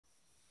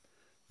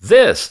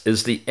This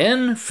is the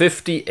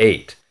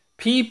N58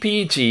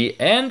 PPG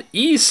and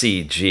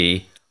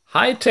ECG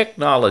high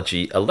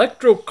technology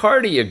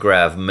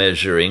electrocardiograph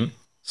measuring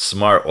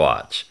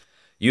smartwatch.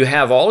 You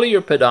have all of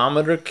your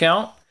pedometer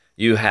count,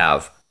 you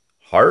have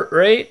heart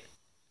rate,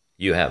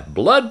 you have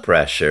blood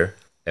pressure,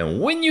 and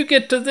when you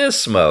get to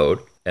this mode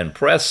and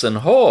press and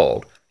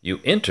hold, you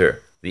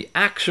enter the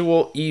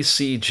actual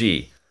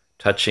ECG.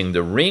 Touching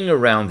the ring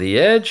around the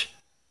edge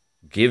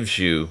gives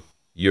you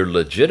your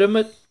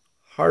legitimate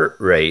heart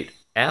rate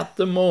at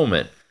the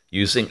moment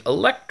using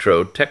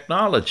electrode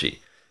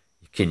technology.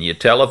 Can you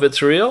tell if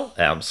it's real?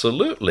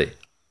 Absolutely.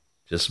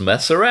 Just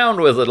mess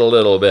around with it a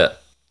little bit,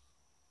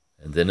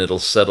 and then it'll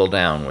settle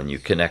down when you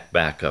connect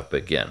back up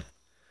again.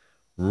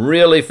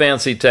 Really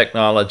fancy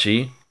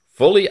technology,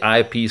 fully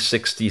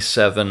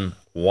IP67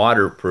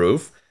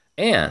 waterproof,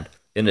 and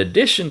in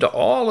addition to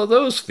all of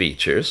those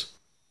features,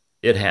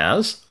 it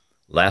has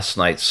last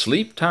night's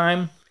sleep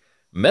time,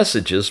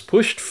 messages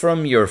pushed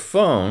from your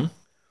phone,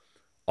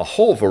 a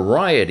whole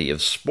variety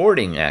of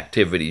sporting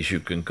activities you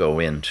can go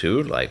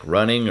into, like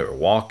running or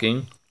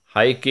walking,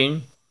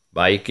 hiking,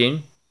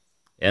 biking,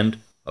 and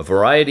a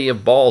variety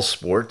of ball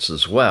sports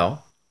as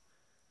well.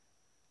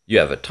 You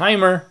have a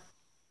timer,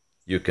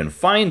 you can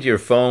find your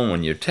phone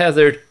when you're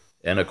tethered,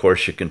 and of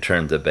course you can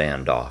turn the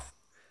band off.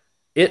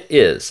 It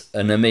is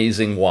an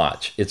amazing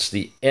watch. It's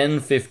the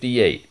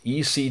N58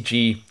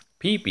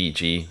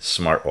 ECG+PPG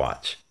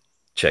smartwatch.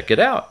 Check it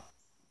out.